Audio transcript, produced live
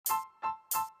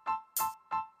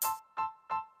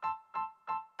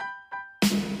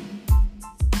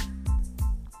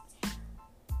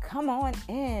Come on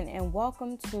in and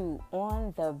welcome to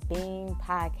On the Beam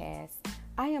podcast.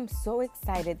 I am so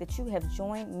excited that you have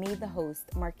joined me, the host,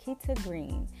 Marquita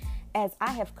Green, as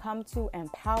I have come to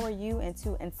empower you and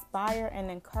to inspire and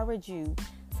encourage you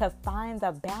to find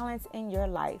the balance in your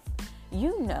life.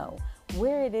 You know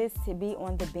where it is to be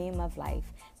on the beam of life,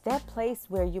 that place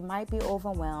where you might be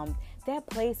overwhelmed, that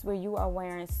place where you are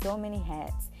wearing so many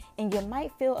hats, and you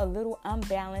might feel a little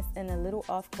unbalanced and a little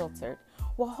off-kiltered.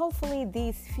 Well, hopefully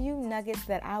these few nuggets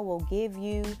that I will give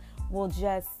you will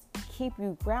just keep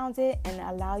you grounded and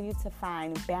allow you to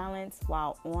find balance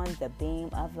while on the beam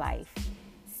of life.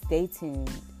 Stay tuned.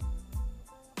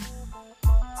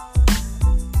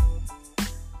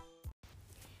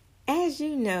 As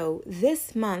you know,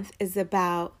 this month is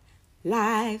about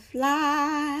life.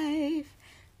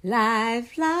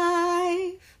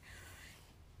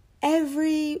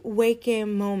 Every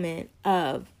waking moment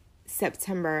of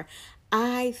September,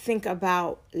 I think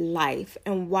about life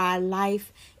and why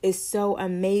life is so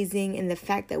amazing, and the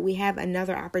fact that we have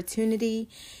another opportunity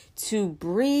to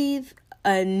breathe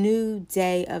a new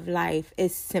day of life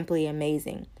is simply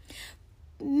amazing.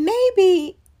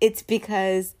 Maybe it's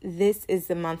because this is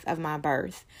the month of my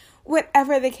birth.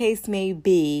 Whatever the case may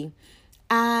be,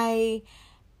 I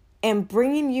am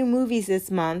bringing you movies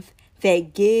this month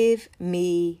that give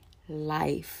me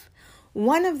life.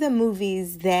 One of the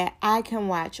movies that I can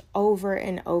watch over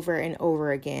and over and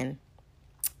over again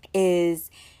is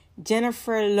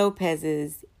Jennifer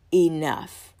Lopez's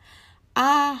Enough.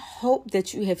 I hope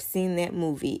that you have seen that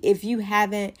movie. If you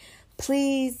haven't,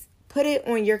 please put it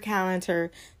on your calendar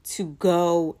to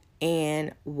go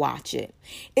and watch it.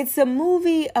 It's a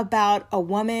movie about a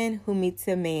woman who meets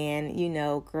a man,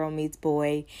 girl meets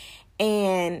boy,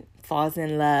 and falls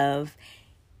in love.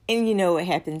 And you know what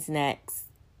happens next.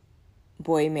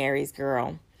 Boy marries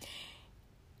girl.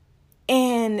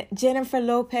 And Jennifer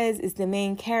Lopez is the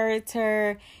main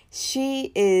character.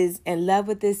 She is in love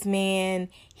with this man.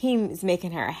 He is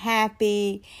making her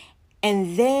happy.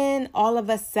 And then all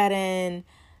of a sudden,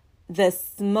 the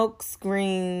smoke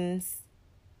screens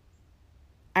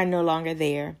are no longer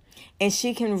there. And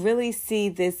she can really see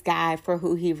this guy for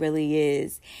who he really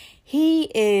is. He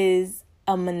is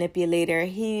a manipulator.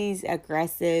 He's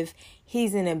aggressive.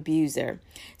 He's an abuser.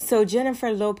 So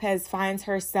Jennifer Lopez finds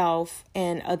herself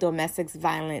in a domestic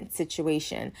violence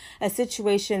situation, a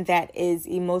situation that is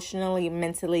emotionally,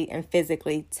 mentally, and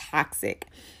physically toxic.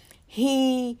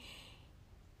 He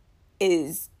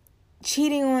is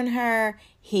cheating on her.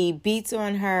 He beats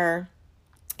on her.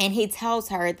 And he tells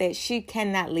her that she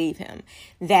cannot leave him,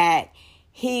 that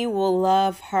he will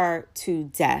love her to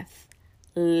death,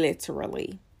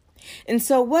 literally. And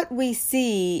so what we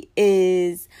see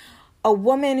is a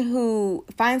woman who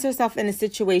finds herself in a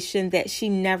situation that she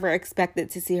never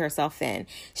expected to see herself in.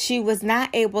 She was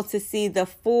not able to see the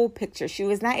full picture. She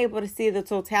was not able to see the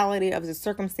totality of the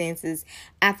circumstances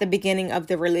at the beginning of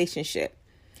the relationship.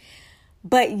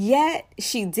 But yet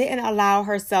she didn't allow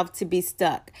herself to be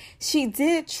stuck. She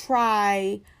did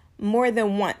try more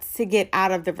than once to get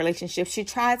out of the relationship. She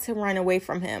tried to run away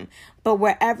from him, but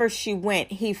wherever she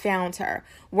went, he found her.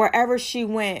 Wherever she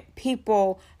went,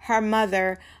 people, her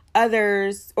mother,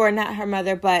 others, or not her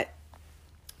mother, but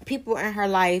people in her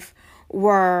life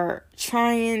were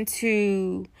trying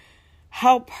to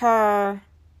help her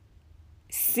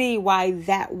see why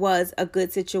that was a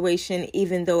good situation,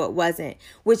 even though it wasn't,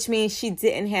 which means she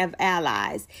didn't have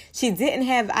allies. She didn't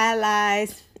have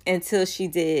allies until she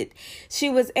did. She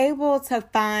was able to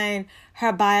find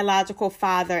her biological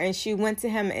father, and she went to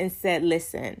him and said,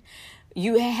 listen,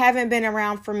 you haven't been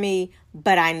around for me,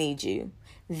 but I need you.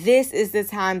 This is the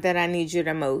time that I need you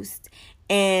the most.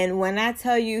 And when I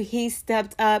tell you he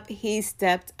stepped up, he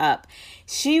stepped up.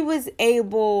 She was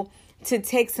able to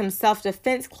take some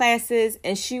self-defense classes,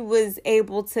 and she was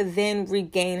able to then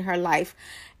regain her life.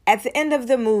 At the end of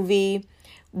the movie,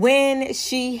 when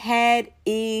she had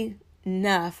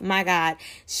enough, my God,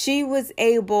 she was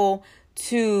able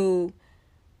to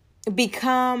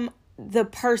become the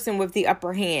person with the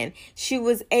upper hand. She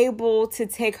was able to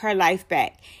take her life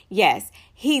back. Yes,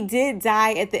 he did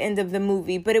die at the end of the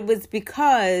movie, but it was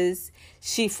because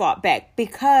she fought back,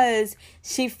 because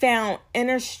she found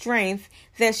inner strength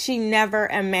that she never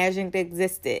imagined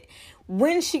existed.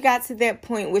 When she got to that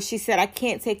point where she said, I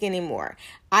can't take anymore.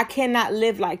 I cannot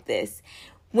live like this.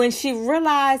 When she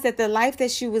realized that the life that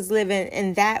she was living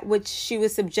and that which she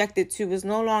was subjected to was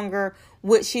no longer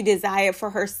what she desired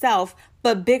for herself,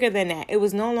 but bigger than that. It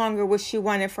was no longer what she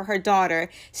wanted for her daughter.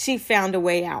 She found a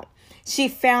way out. She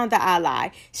found the ally.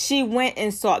 She went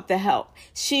and sought the help.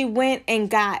 She went and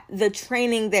got the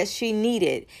training that she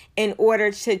needed in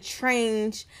order to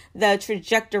change the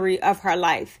trajectory of her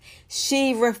life.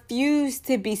 She refused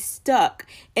to be stuck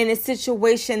in a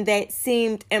situation that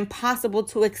seemed impossible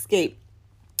to escape.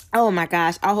 Oh my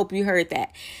gosh, I hope you heard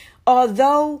that.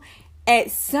 Although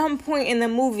at some point in the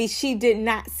movie, she did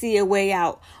not see a way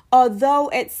out. Although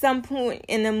at some point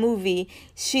in the movie,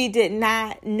 she did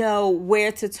not know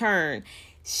where to turn.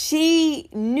 She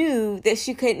knew that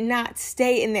she could not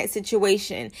stay in that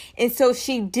situation. And so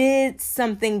she did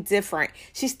something different.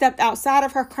 She stepped outside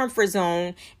of her comfort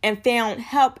zone and found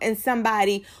help in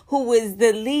somebody who was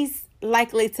the least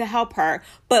likely to help her,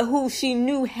 but who she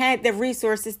knew had the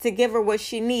resources to give her what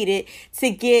she needed to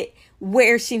get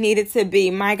where she needed to be.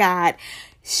 My God,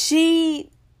 she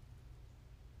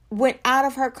went out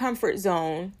of her comfort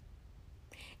zone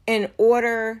in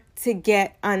order to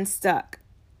get unstuck.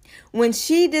 When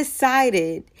she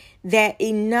decided that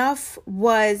enough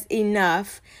was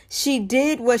enough, she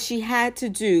did what she had to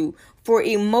do for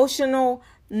emotional,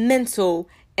 mental,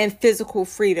 and physical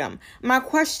freedom. My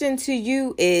question to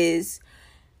you is,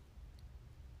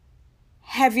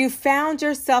 have you found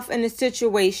yourself in a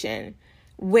situation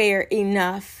where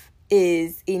enough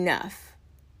is enough?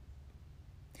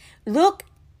 Look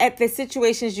at the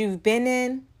situations you've been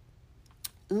in.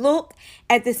 Look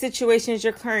at the situations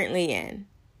you're currently in.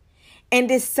 And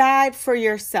decide for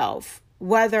yourself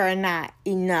whether or not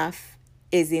enough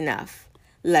is enough.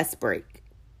 Let's break.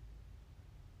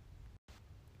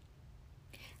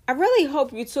 I really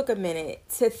hope you took a minute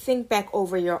to think back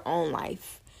over your own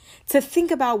life, to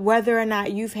think about whether or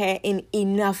not you've had an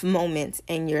enough moment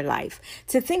in your life,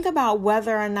 to think about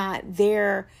whether or not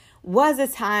there was a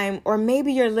time, or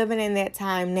maybe you're living in that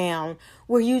time now,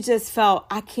 where you just felt,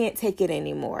 I can't take it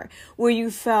anymore, where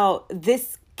you felt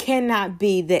this cannot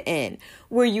be the end,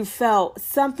 where you felt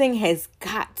something has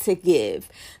got to give.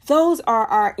 Those are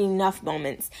our enough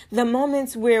moments, the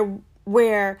moments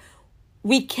where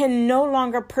we can no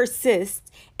longer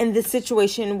persist in the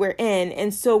situation we're in,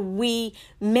 and so we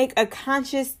make a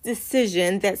conscious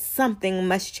decision that something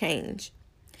must change.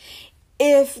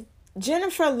 If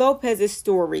Jennifer Lopez's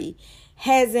story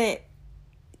hasn't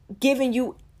given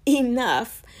you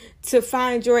enough to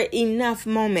find your enough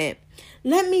moment,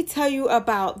 let me tell you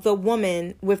about the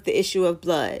woman with the issue of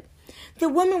blood. The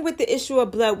woman with the issue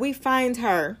of blood, we find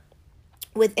her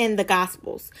within the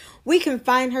Gospels. We can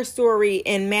find her story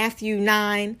in Matthew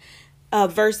 9,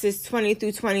 verses 20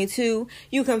 through 22.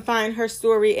 You can find her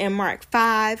story in Mark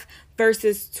 5,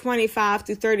 verses 25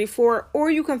 through 34,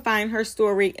 or you can find her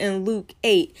story in Luke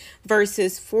 8,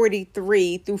 verses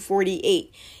 43 through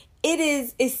 48. It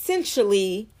is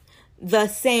essentially the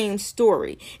same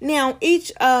story. Now,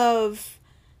 each of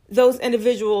those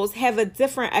individuals have a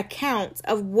different account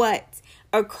of what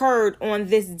occurred on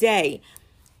this day.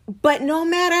 But no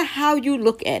matter how you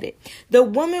look at it, the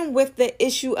woman with the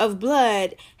issue of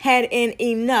blood had an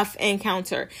enough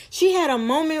encounter. She had a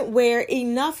moment where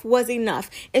enough was enough,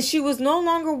 and she was no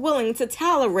longer willing to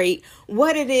tolerate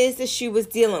what it is that she was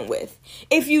dealing with.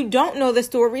 If you don't know the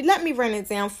story, let me run it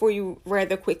down for you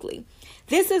rather quickly.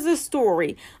 This is a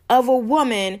story of a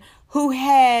woman who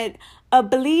had a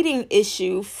bleeding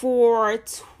issue for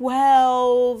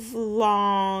 12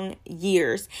 long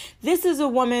years. This is a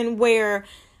woman where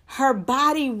her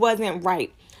body wasn't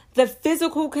right. The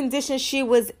physical condition she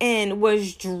was in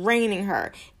was draining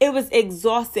her. It was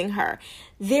exhausting her.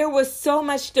 There was so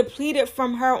much depleted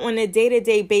from her on a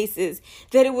day-to-day basis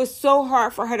that it was so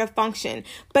hard for her to function.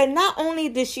 But not only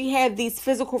did she have these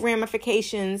physical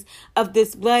ramifications of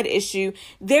this blood issue,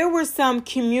 there were some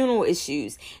communal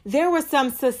issues. There were some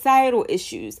societal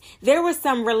issues. There were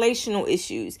some relational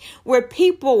issues where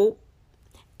people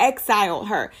exiled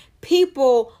her.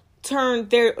 People turned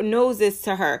their noses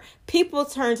to her. People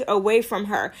turned away from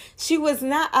her. She was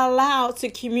not allowed to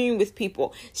commune with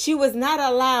people. She was not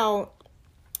allowed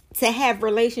to have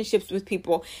relationships with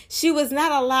people. She was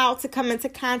not allowed to come into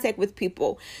contact with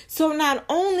people. So not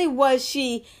only was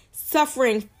she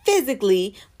suffering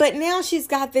physically, but now she's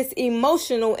got this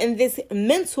emotional and this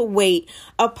mental weight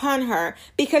upon her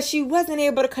because she wasn't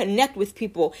able to connect with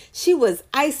people. She was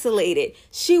isolated.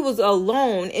 She was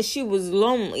alone and she was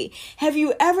lonely. Have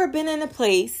you ever been in a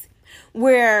place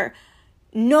where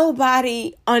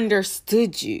nobody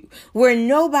understood you, where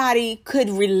nobody could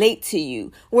relate to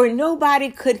you, where nobody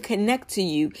could connect to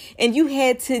you, and you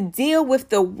had to deal with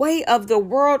the weight of the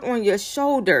world on your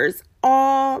shoulders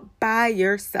all by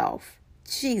yourself?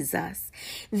 Jesus.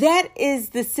 That is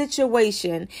the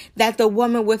situation that the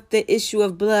woman with the issue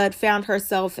of blood found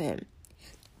herself in.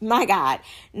 My God,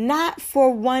 not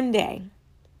for one day,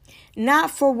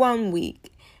 not for 1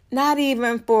 week, not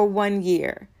even for 1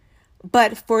 year,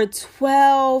 but for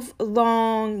 12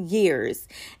 long years,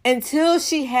 until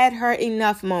she had her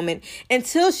enough moment,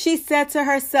 until she said to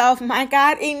herself, my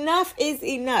God, enough is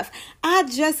enough. I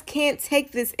just can't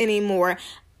take this anymore.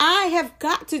 I have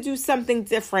got to do something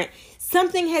different.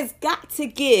 Something has got to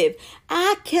give.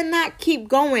 I cannot keep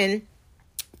going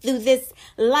through this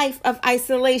life of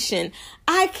isolation.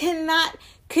 I cannot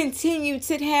continue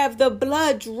to have the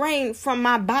blood drain from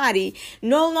my body,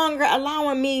 no longer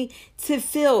allowing me to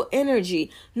feel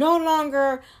energy, no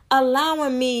longer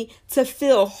allowing me to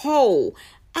feel whole.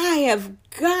 I have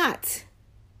got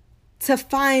to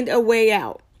find a way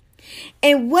out.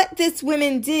 And what this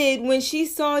woman did when she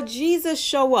saw Jesus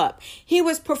show up, he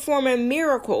was performing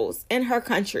miracles in her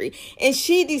country, and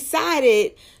she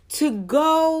decided to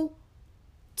go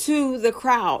to the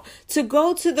crowd, to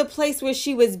go to the place where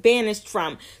she was banished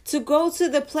from, to go to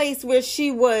the place where she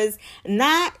was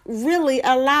not really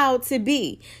allowed to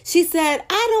be. She said,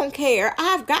 I don't care.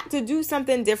 I've got to do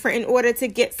something different in order to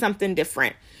get something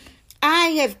different. I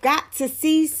have got to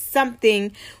see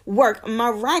something work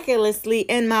miraculously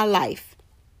in my life.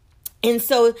 And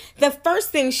so the first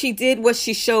thing she did was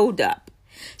she showed up.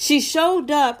 She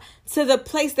showed up to the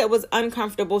place that was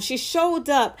uncomfortable. She showed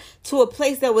up to a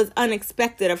place that was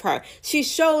unexpected of her. She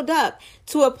showed up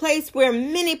to a place where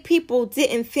many people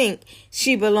didn't think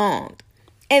she belonged.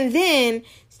 And then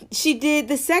she did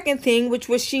the second thing, which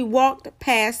was she walked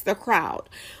past the crowd.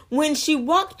 When she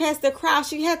walked past the crowd,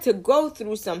 she had to go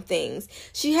through some things.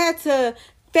 She had to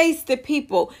face the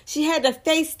people. She had to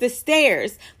face the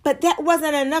stairs. But that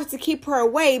wasn't enough to keep her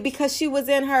away, because she was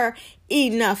in her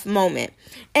enough moment.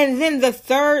 And then the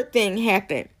third thing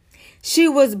happened. She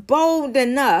was bold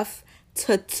enough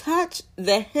to touch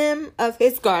the hem of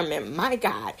his garment. My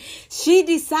God. She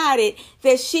decided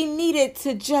that she needed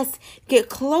to just get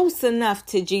close enough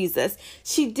to Jesus.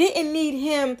 She didn't need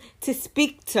him to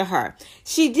speak to her.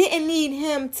 She didn't need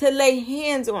him to lay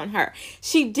hands on her.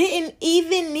 She didn't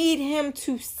even need him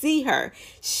to see her.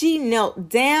 She knelt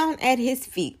down at his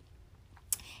feet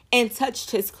and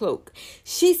touched his cloak.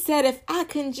 She said, if I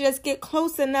can just get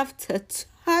close enough to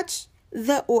touch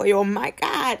the oil, my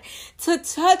God, to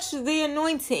touch the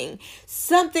anointing,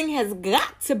 something has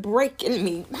got to break in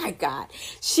me, my God.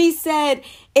 She said,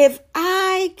 if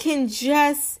I can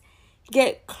just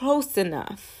get close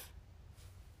enough,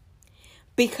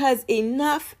 because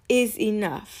enough is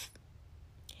enough.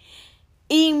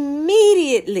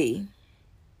 Immediately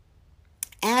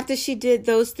after she did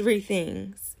those three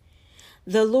things,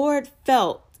 the Lord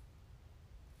felt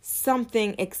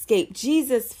something escape.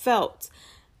 Jesus felt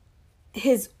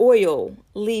his oil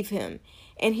leave him.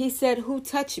 And he said, who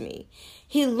touched me?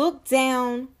 He looked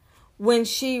down when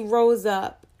she rose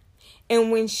up and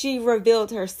when she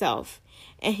revealed herself.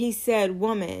 And he said,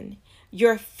 woman,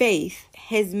 your faith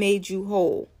has made you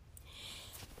whole.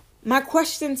 My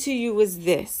question to you is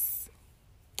this,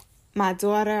 my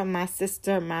daughter, my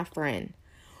sister, my friend.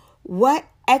 What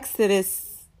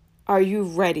exodus are you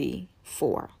ready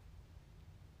for?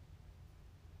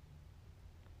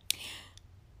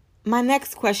 My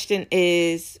next question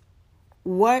is,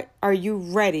 what are you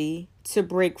ready to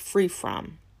break free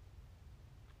from?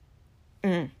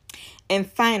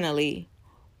 And finally,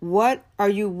 what are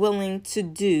you willing to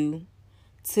do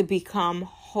to become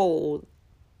whole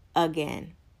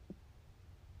again?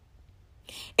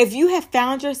 If you have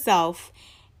found yourself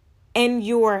in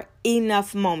your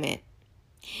enough moment,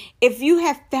 if you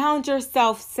have found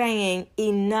yourself saying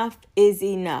enough is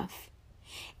enough,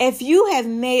 if you have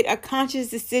made a conscious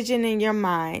decision in your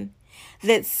mind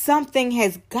that something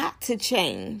has got to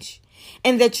change,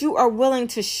 and that you are willing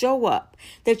to show up,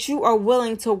 that you are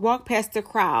willing to walk past the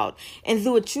crowd, and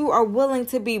that you are willing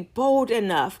to be bold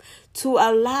enough to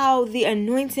allow the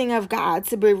anointing of God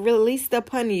to be released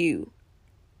upon you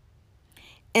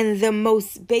in the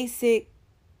most basic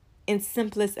and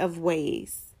simplest of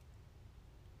ways,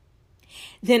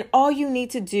 then all you need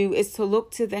to do is to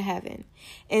look to the heaven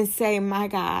and say, my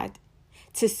God,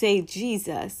 to say,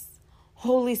 Jesus,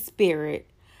 Holy Spirit,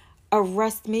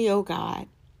 arrest me, O God,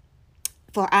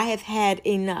 for I have had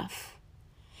enough.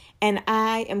 And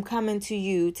I am coming to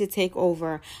you to take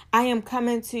over. I am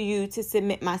coming to you to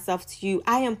submit myself to you.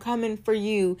 I am coming for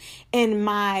you in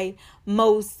my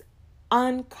most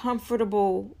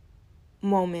uncomfortable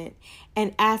moment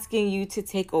and asking you to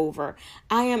take over.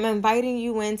 I am inviting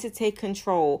you in to take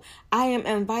control. I am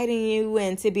inviting you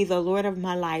in to be the Lord of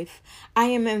my life. I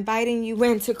am inviting you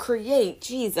in to create,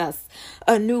 Jesus,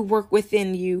 a new work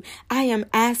within you. I am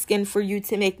asking for you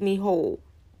to make me whole.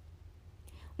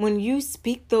 When you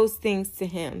speak those things to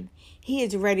him, he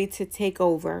is ready to take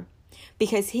over.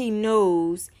 because he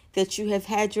knows that you have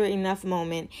had your enough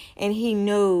moment, and he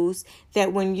knows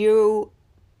that when you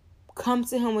come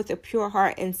to him with a pure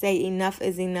heart and say enough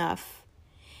is enough,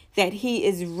 that he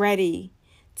is ready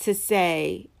to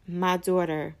say, my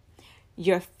daughter,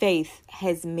 your faith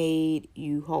has made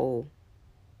you whole.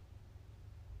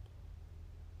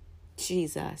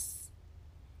 Jesus,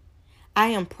 I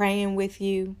am praying with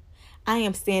you. I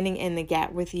am standing in the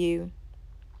gap with you.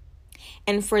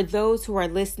 And for those who are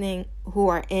listening, who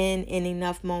are in an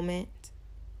enough moment,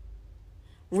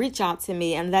 reach out to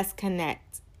me and let's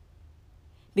connect.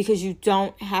 Because you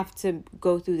don't have to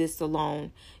go through this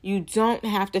alone. You don't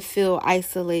have to feel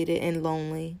isolated and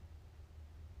lonely.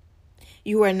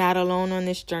 You are not alone on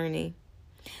this journey.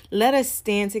 Let us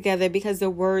stand together, because the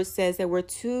word says that we're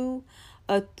 2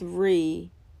 or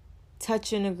 3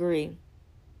 touch and agree,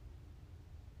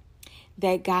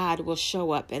 that God will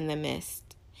show up in the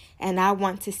midst. And I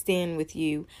want to stand with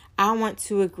you. I want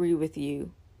to agree with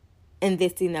you in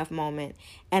this enough moment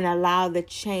and allow the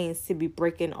chains to be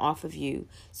breaking off of you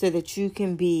so that you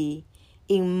can be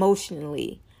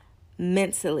emotionally,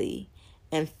 mentally,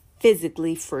 and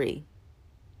physically free.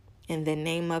 In the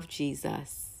name of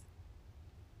Jesus.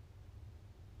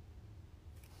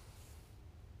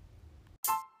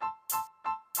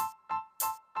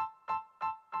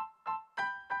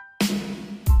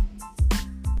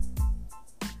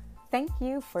 Thank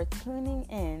you for tuning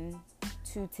in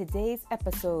to today's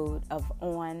episode of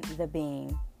On the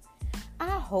Beam.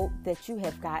 I hope that you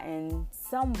have gotten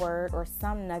some word or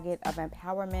some nugget of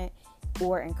empowerment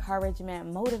or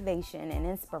encouragement, motivation, and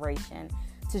inspiration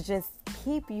to just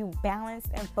keep you balanced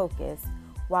and focused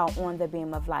while on the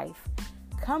beam of life.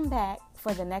 Come back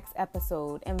for the next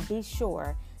episode and be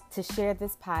sure to share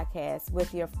this podcast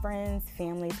with your friends,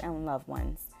 families, and loved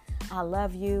ones. I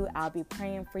love you. I'll be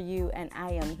praying for you, and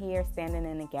I am here standing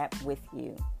in the gap with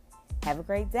you. Have a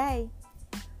great day.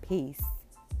 Peace.